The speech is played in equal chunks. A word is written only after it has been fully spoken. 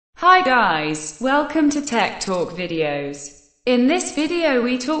Hi guys, welcome to Tech Talk videos. In this video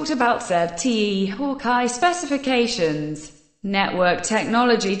we talked about ZTE Hawkeye specifications, network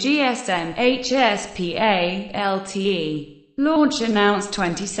technology GSM, HSPA, LTE, launch announced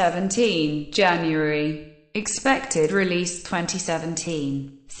 2017, January, expected release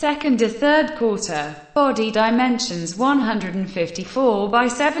 2017. Second to third quarter. Body dimensions 154 by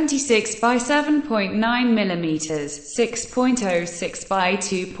 76 by 7.9 mm, 6.06 by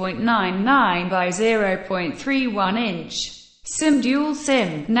 2.99 by 0.31 inch. SIM dual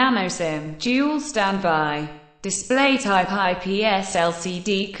SIM, nano SIM, dual standby. Display type IPS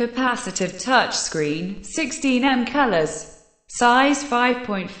LCD capacitive touchscreen, 16 colors. Size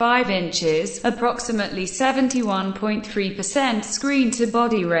 5.5 inches, approximately 71.3%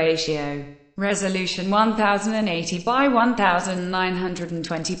 screen-to-body ratio. Resolution 1080 by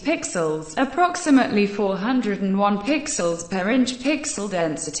 1920 pixels, approximately 401 pixels per inch. Pixel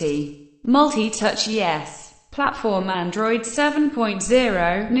density. Multi-touch yes. Platform Android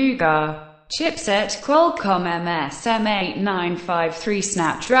 7.0, Nougat. Chipset Qualcomm MS-M8953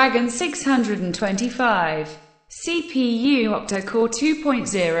 Snapdragon 625. CPU Octa-core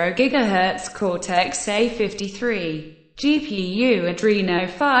 2.0 GHz Cortex-A53. GPU Adreno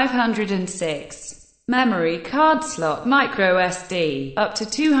 506. Memory card slot microSD, up to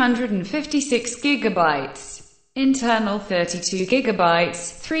 256 GB. Internal 32 GB,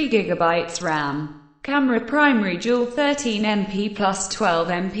 3 GB RAM. Camera primary dual 13MP plus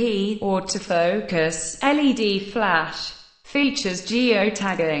 12MP, autofocus, LED flash. Features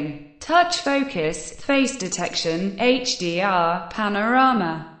geo-tagging, touch focus, face detection, HDR,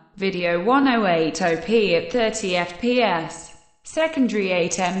 panorama, video 1080p at 30 fps, secondary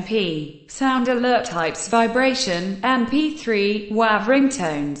 8MP, sound alert types vibration, MP3, WAV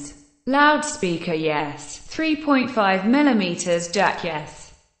ringtones, loudspeaker yes, 3.5mm jack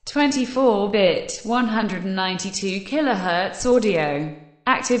yes, 24-bit, 192 kHz audio,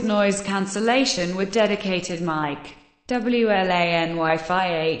 active noise cancellation with dedicated mic. WLAN Wi-Fi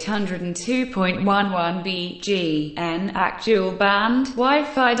 802.11b/Gn, actual band,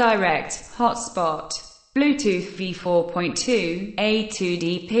 Wi-Fi Direct, hotspot, Bluetooth v4.2,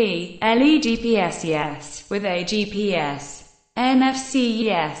 A2DP, LE-GPS yes, with a GPS, NFC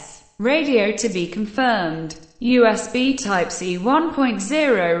yes, radio to be confirmed, USB Type-C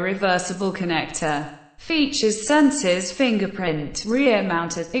 1.0 reversible connector. Features sensors, fingerprint,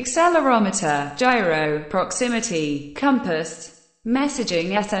 rear-mounted, accelerometer, gyro, proximity, compass,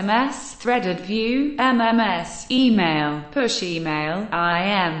 messaging SMS, threaded view, MMS, email, push email,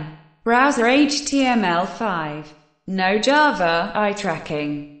 IM, browser HTML5, no Java, eye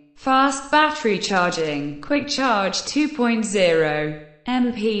tracking, fast battery charging, quick charge 2.0,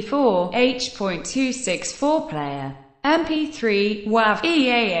 MP4, H.264 player. MP3, WAV,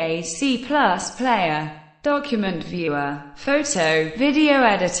 EAAC plus player, document viewer, photo, video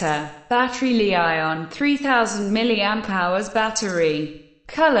editor, battery Li-ion 3000 mAh battery,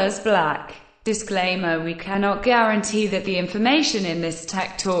 colors black. Disclaimer: we cannot guarantee that the information in this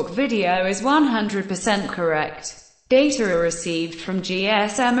Tech Talk video is 100% correct. Data are received from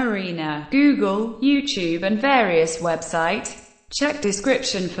GSM Arena, Google, YouTube and various websites. Check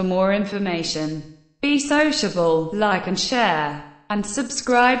description for more information. Be sociable, like and share, and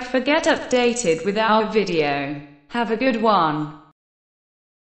subscribe for get updated with our video. Have a good one.